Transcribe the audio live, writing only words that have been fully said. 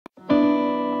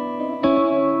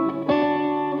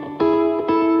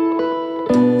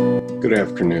Good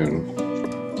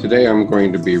afternoon. Today I'm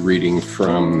going to be reading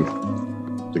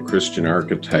from The Christian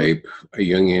Archetype, a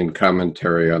Jungian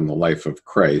commentary on the life of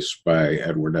Christ by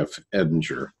Edward F.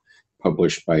 Edinger,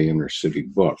 published by Inner City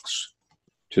Books.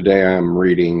 Today I'm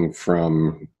reading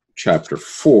from chapter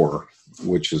 4,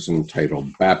 which is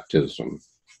entitled Baptism.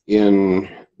 In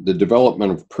The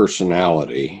Development of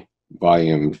Personality,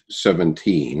 volume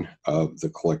 17 of the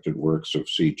collected works of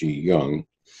C.G. Jung,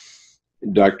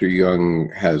 Dr.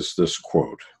 Jung has this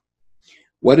quote: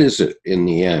 "What is it, in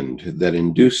the end, that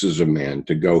induces a man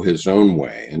to go his own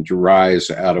way and to rise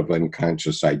out of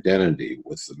unconscious identity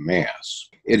with the mass?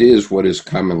 It is what is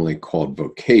commonly called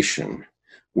vocation,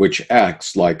 which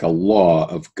acts like a law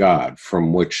of God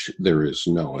from which there is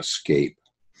no escape.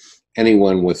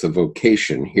 Anyone with a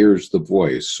vocation hears the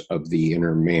voice of the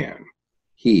inner man.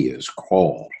 He is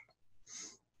called."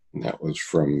 And that was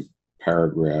from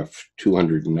paragraph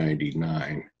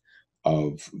 299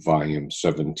 of volume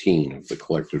 17 of the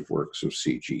collected works of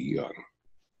C.G. Jung.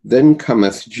 "Then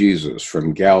cometh Jesus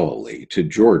from Galilee to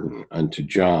Jordan unto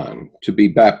John to be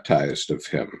baptized of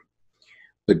him.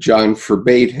 But John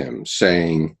forbade him,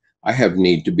 saying, I have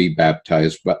need to be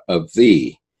baptized of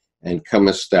thee, and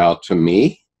comest thou to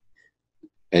me?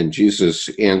 And Jesus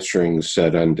answering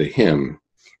said unto him,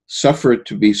 Suffer it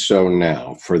to be so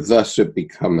now, for thus it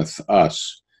becometh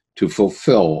us to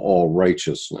fulfill all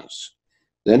righteousness.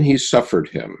 Then he suffered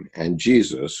him, and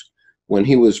Jesus, when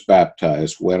he was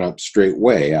baptized, went up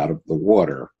straightway out of the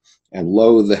water, and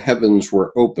lo, the heavens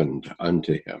were opened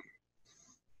unto him.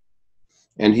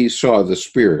 And he saw the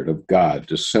Spirit of God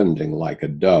descending like a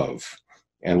dove,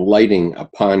 and lighting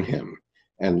upon him,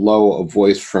 and lo, a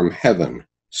voice from heaven,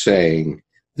 saying,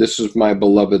 This is my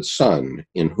beloved Son,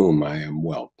 in whom I am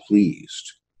well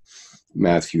pleased."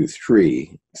 Matthew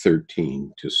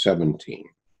 3:13-17.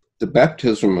 The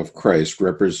baptism of Christ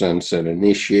represents an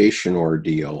initiation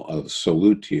ordeal of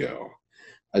solutio,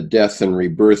 a death and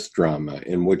rebirth drama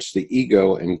in which the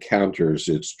ego encounters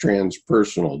its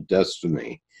transpersonal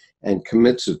destiny and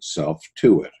commits itself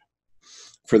to it.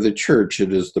 For the Church,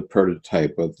 it is the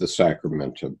prototype of the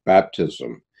sacrament of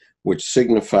baptism, which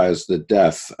signifies the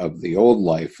death of the old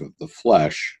life of the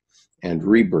flesh and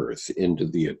rebirth into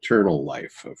the eternal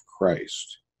life of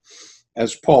Christ.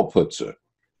 As Paul puts it,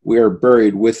 we are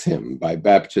buried with him by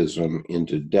baptism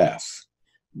into death,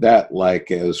 that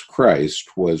like as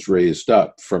Christ was raised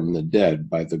up from the dead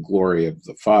by the glory of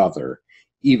the Father,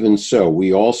 even so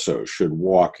we also should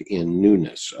walk in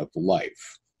newness of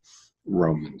life.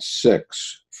 Romans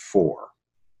 6:4.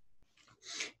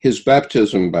 His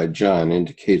baptism by John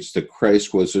indicates that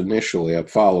Christ was initially a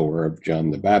follower of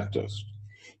John the Baptist.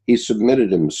 He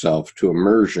submitted himself to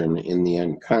immersion in the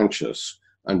unconscious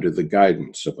under the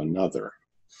guidance of another.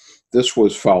 This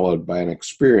was followed by an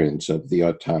experience of the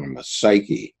autonomous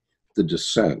psyche, the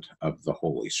descent of the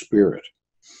Holy Spirit.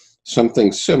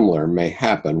 Something similar may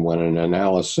happen when an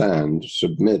analysand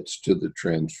submits to the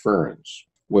transference.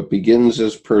 What begins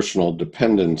as personal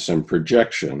dependence and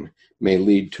projection may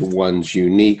lead to one's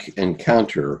unique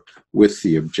encounter with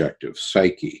the objective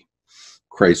psyche.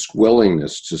 Christ's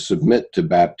willingness to submit to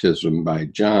baptism by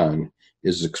John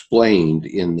is explained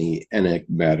in the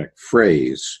enigmatic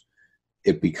phrase,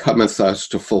 "It becometh us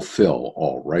to fulfill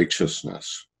all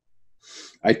righteousness."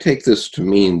 I take this to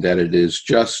mean that it is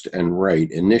just and right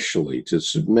initially to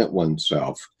submit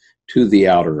oneself to the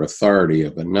outer authority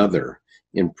of another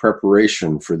in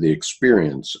preparation for the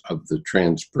experience of the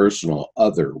transpersonal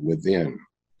other within.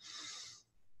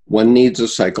 One needs a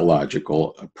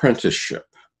psychological apprenticeship.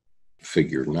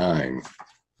 Figure 9.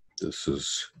 This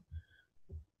is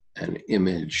an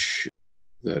image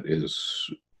that is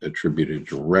attributed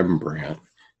to Rembrandt.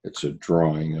 It's a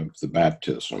drawing of the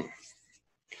baptism.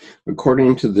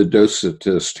 According to the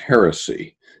Docetist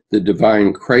heresy, the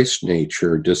divine Christ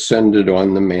nature descended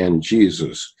on the man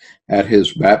Jesus at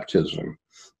his baptism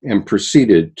and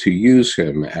proceeded to use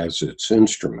him as its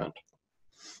instrument.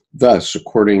 Thus,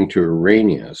 according to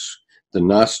Irenaeus, the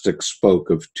Gnostics spoke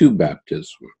of two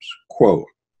baptisms. Quote,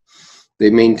 "They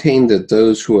maintain that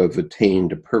those who have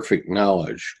attained a perfect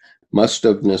knowledge must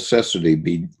of necessity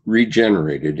be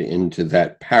regenerated into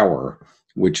that power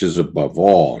which is above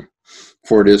all,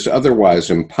 for it is otherwise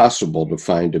impossible to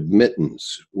find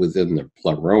admittance within the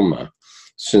pleroma,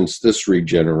 since this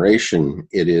regeneration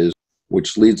it is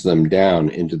which leads them down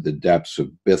into the depths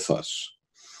of Bythus.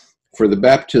 For the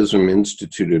baptism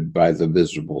instituted by the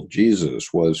visible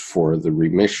Jesus was for the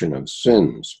remission of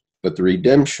sins, but the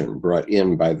redemption brought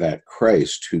in by that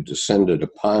Christ who descended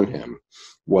upon him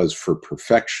was for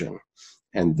perfection,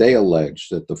 and they allege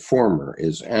that the former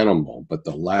is animal, but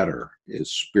the latter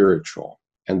is spiritual."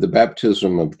 and the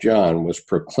baptism of John was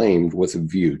proclaimed with a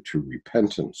view to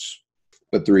repentance.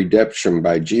 But the redemption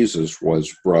by Jesus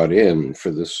was brought in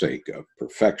for the sake of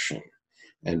perfection.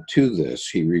 And to this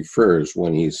he refers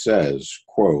when he says,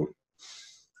 quote,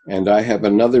 "And I have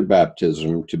another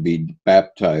baptism to be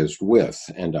baptized with,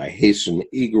 and I hasten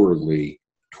eagerly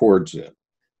towards it."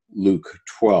 Luke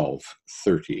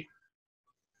 12:30,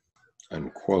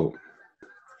 unquote.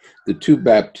 The two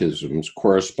baptisms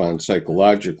correspond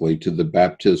psychologically to the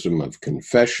baptism of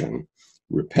confession,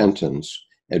 repentance,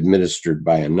 administered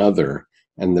by another,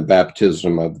 and the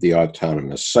baptism of the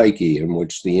autonomous psyche, in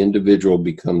which the individual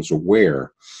becomes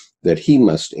aware that he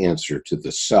must answer to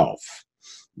the self.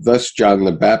 Thus John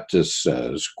the Baptist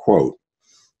says, quote,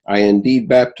 "I indeed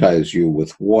baptize you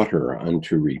with water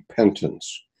unto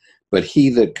repentance, but he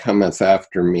that cometh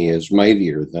after me is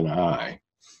mightier than I,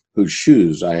 whose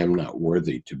shoes I am not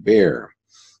worthy to bear.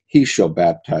 He shall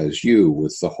baptize you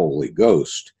with the Holy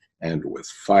Ghost and with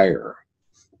fire."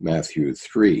 Matthew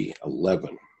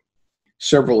 3:11.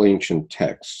 Several ancient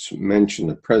texts mention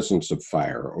the presence of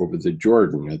fire over the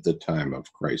Jordan at the time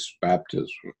of Christ's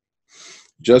baptism.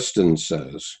 Justin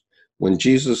says, "When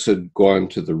Jesus had gone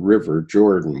to the river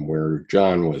Jordan where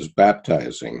John was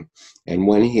baptizing, and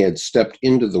when he had stepped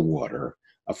into the water,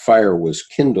 a fire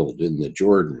was kindled in the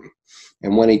Jordan.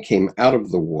 And when he came out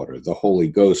of the water, the Holy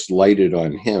Ghost lighted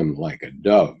on him like a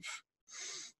dove."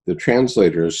 The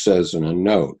translator says in a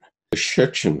note, the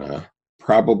Shekinah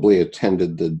probably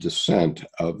attended the descent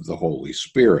of the Holy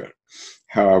Spirit.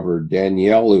 However,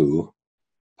 Danielu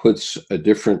puts a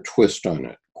different twist on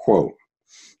it. Quote,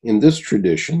 "In this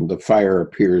tradition, the fire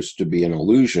appears to be an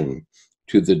allusion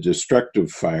to the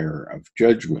destructive fire of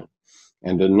judgment,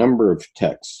 and a number of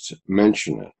texts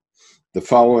mention it. The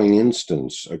following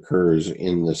instance occurs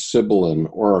in the Sibylline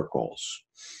oracles.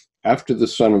 After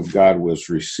the Son of God was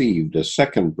received a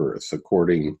second birth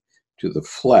according to the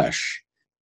flesh,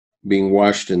 being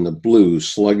washed in the blue,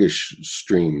 sluggish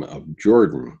stream of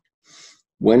Jordan,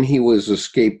 when he was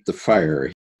escaped the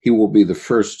fire, he will be the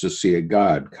first to see a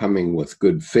God coming with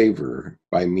good favor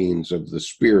by means of the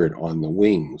Spirit on the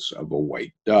wings of a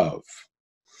white dove."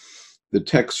 The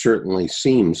text certainly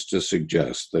seems to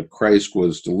suggest that Christ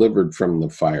was delivered from the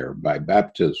fire by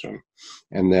baptism,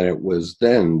 and that it was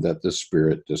then that the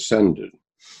Spirit descended,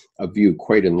 a view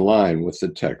quite in line with the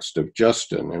text of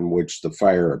Justin, in which the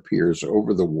fire appears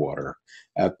over the water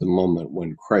at the moment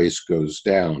when Christ goes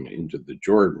down into the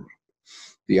Jordan.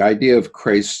 The idea of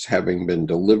Christ having been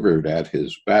delivered at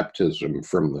his baptism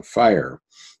from the fire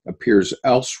appears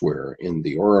elsewhere in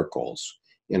the oracles,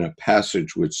 in a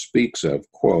passage which speaks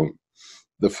of, quote,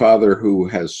 "The Father who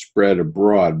has spread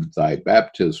abroad thy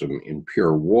baptism in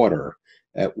pure water,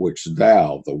 at which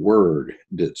thou, the Word,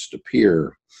 didst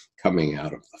appear, coming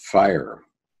out of the fire."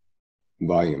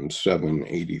 Volume 7,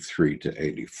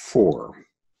 83-84.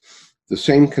 The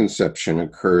same conception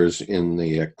occurs in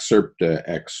the Excerpta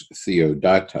ex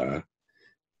Theodata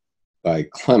by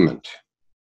Clement.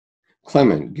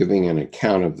 Clement, giving an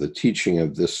account of the teaching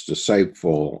of this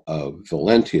disciple of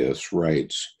Valentius,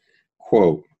 writes,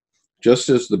 quote, "Just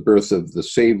as the birth of the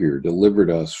Savior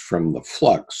delivered us from the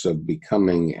flux of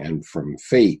becoming and from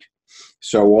fate,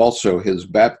 so also his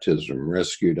baptism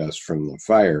rescued us from the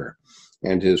fire,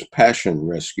 and his passion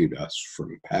rescued us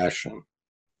from passion."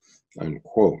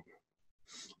 Unquote.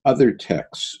 Other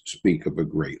texts speak of a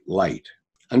great light.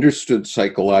 Understood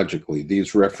psychologically,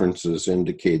 these references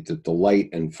indicate that the light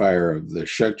and fire of the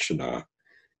Shekinah,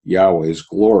 Yahweh's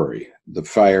glory, the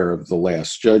fire of the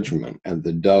Last Judgment, and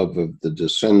the dove of the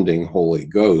descending Holy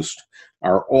Ghost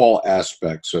are all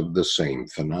aspects of the same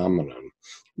phenomenon,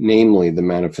 namely the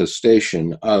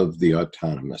manifestation of the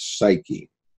autonomous psyche.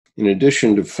 In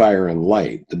addition to fire and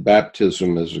light, the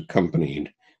baptism is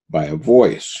accompanied by a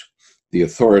voice. The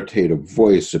authoritative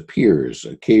voice appears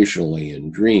occasionally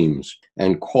in dreams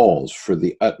and calls for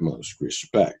the utmost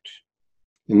respect.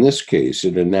 In this case,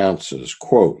 it announces,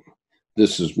 quote,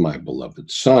 "This is my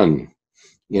beloved Son,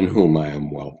 in whom I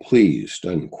am well pleased,"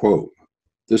 unquote.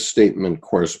 This statement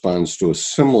corresponds to a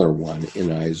similar one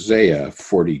in Isaiah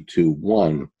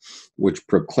 42:1, which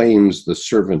proclaims the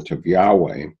servant of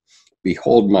Yahweh,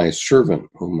 "Behold my servant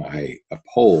whom I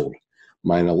uphold,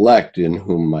 mine elect in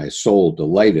whom my soul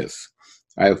delighteth.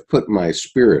 I have put my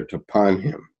spirit upon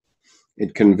him."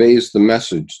 It conveys the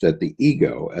message that the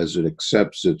ego, as it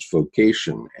accepts its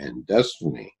vocation and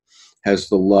destiny, has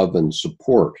the love and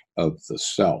support of the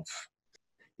self.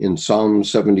 In Psalm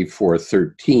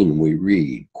 74:13, we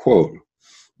read, quote,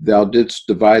 "Thou didst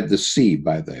divide the sea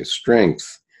by thy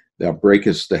strength. Thou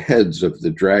breakest the heads of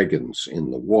the dragons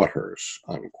in the waters,"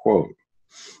 unquote.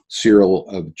 Cyril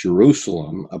of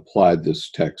Jerusalem applied this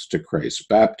text to Christ's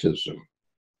baptism.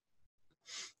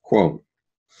 Quote,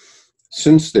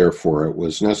 "Since, therefore, it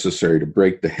was necessary to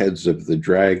break the heads of the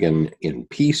dragon in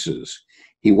pieces,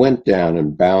 he went down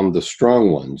and bound the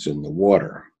strong ones in the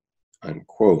water."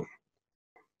 Unquote.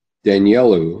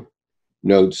 Danielu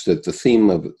notes that the theme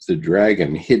of the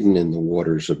dragon hidden in the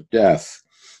waters of death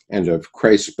and of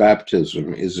Christ's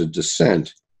baptism is a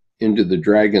descent into the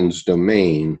dragon's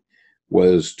domain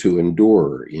was to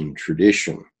endure in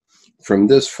tradition. From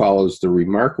this follows the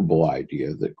remarkable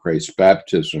idea that Christ's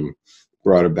baptism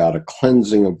brought about a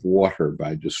cleansing of water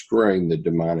by destroying the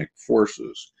demonic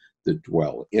forces that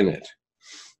dwell in it.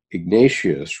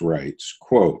 Ignatius writes,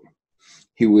 quote,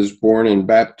 "He was born and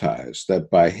baptized, that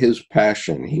by his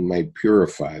passion he might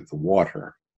purify the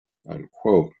water,"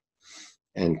 unquote.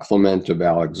 And Clement of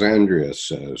Alexandria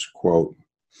says, quote,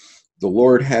 "The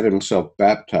Lord had himself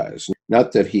baptized,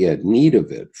 not that he had need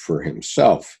of it for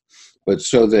himself, but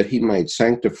so that he might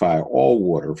sanctify all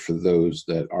water for those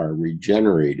that are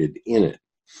regenerated in it.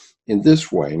 In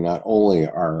this way, not only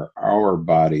are our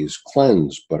bodies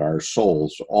cleansed, but our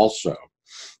souls also.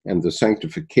 And the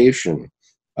sanctification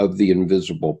of the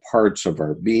invisible parts of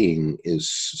our being is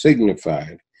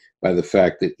signified by the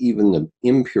fact that even the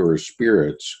impure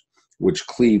spirits which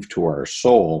cleave to our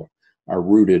soul are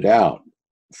rooted out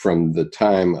from the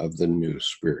time of the new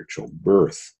spiritual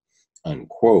birth,"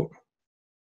 unquote.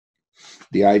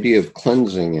 The idea of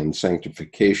cleansing and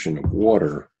sanctification of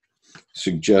water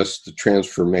suggests the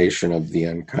transformation of the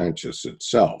unconscious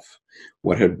itself.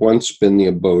 What had once been the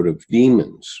abode of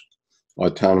demons,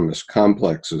 autonomous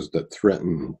complexes that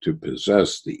threaten to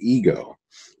possess the ego,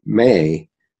 may,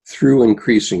 through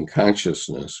increasing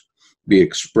consciousness, be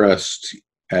expressed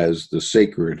as the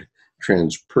sacred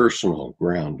transpersonal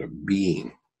ground of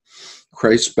being.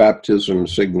 Christ's baptism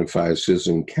signifies his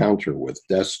encounter with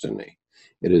destiny.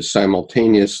 It is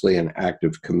simultaneously an act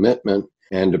of commitment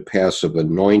and a passive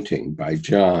anointing by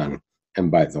John and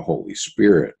by the Holy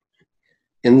Spirit.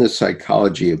 In the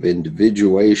psychology of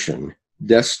individuation,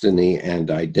 destiny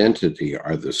and identity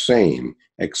are the same,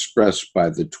 expressed by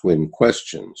the twin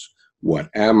questions, "What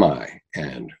am I?"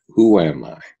 and "Who am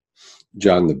I?"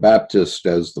 John the Baptist,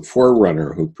 as the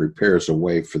forerunner who prepares a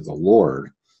way for the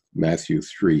Lord, Matthew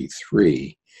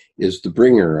 3:3, is the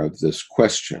bringer of this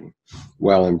question.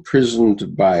 While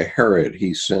imprisoned by Herod,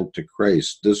 he sent to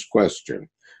Christ this question,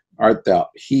 "Art thou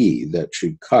he that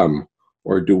should come,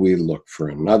 or do we look for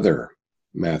another?"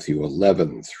 Matthew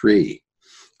 11:3.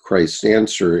 Christ's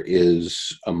answer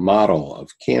is a model of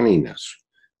canniness.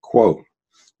 Quote,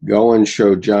 "Go and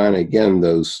show John again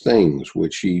those things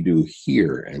which ye do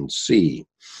hear and see.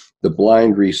 The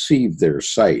blind receive their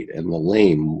sight, and the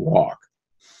lame walk.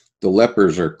 The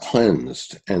lepers are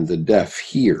cleansed, and the deaf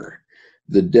hear.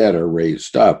 The dead are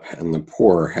raised up, and the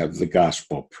poor have the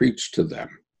gospel preached to them."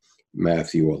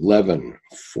 Matthew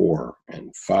 11:4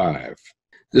 and 5.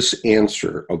 This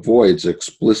answer avoids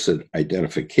explicit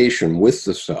identification with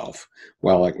the self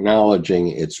while acknowledging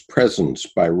its presence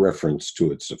by reference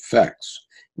to its effects,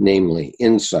 namely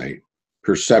insight,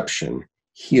 perception,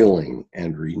 healing,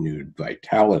 and renewed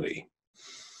vitality.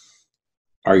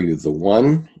 Are you the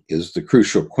one? Is the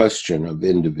crucial question of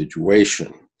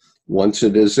individuation. Once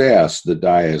it is asked, the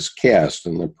die is cast,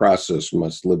 and the process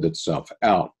must live itself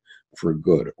out for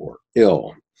good or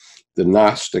ill. The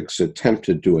Gnostics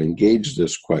attempted to engage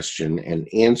this question and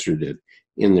answered it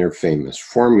in their famous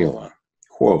formula.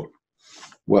 Quote,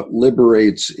 "What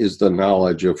liberates is the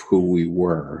knowledge of who we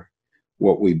were,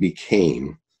 what we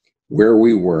became, where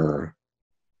we were,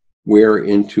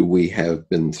 whereinto we have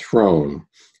been thrown,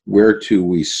 whereto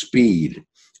we speed,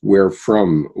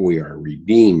 wherefrom we are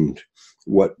redeemed,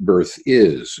 what birth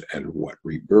is, and what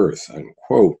rebirth,"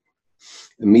 unquote.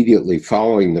 Immediately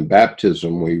following the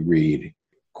baptism, we read,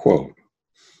 quote,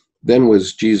 "Then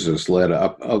was Jesus led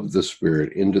up of the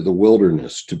Spirit into the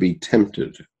wilderness to be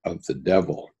tempted of the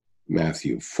devil."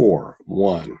 Matthew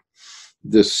 4:1.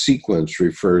 This sequence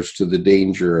refers to the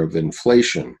danger of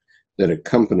inflation that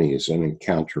accompanies an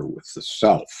encounter with the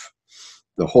self.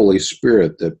 The Holy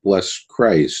Spirit that blessed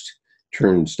Christ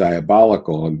turns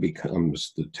diabolical and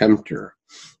becomes the tempter.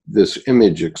 This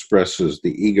image expresses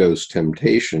the ego's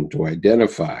temptation to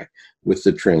identify with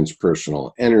the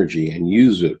transpersonal energy and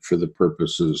use it for the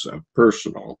purposes of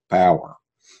personal power.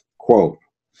 Quote,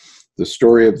 "The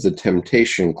story of the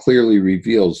temptation clearly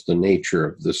reveals the nature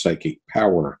of the psychic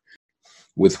power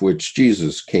with which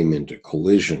Jesus came into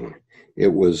collision.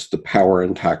 It was the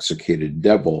power-intoxicated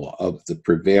devil of the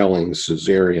prevailing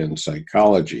Caesarean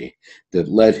psychology that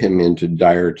led him into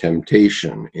dire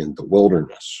temptation in the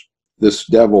wilderness." This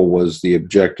devil was the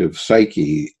objective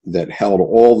psyche that held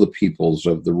all the peoples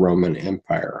of the Roman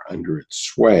Empire under its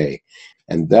sway,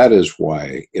 and that is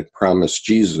why it promised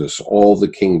Jesus all the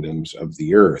kingdoms of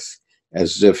the earth,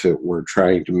 as if it were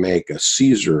trying to make a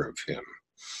Caesar of him.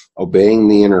 Obeying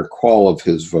the inner call of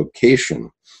his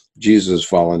vocation, Jesus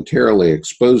voluntarily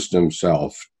exposed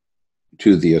himself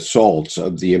to the assaults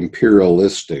of the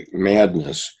imperialistic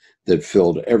madness that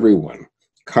filled everyone,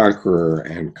 conqueror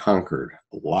and conquered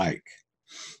alike.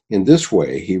 In this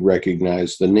way, he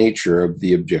recognized the nature of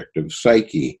the objective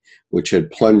psyche, which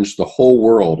had plunged the whole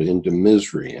world into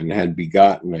misery and had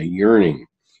begotten a yearning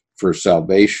for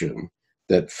salvation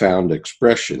that found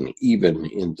expression even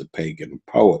in the pagan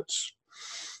poets.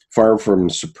 Far from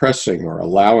suppressing or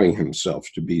allowing himself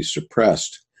to be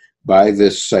suppressed by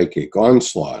this psychic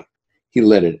onslaught, he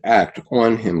let it act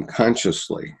on him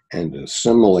consciously and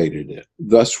assimilated it.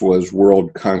 Thus was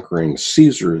world-conquering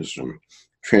Caesarism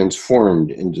transformed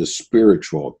into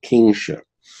spiritual kingship,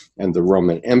 and the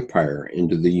Roman Empire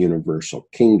into the universal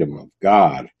kingdom of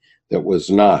God that was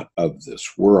not of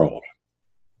this world."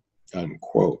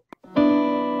 Unquote.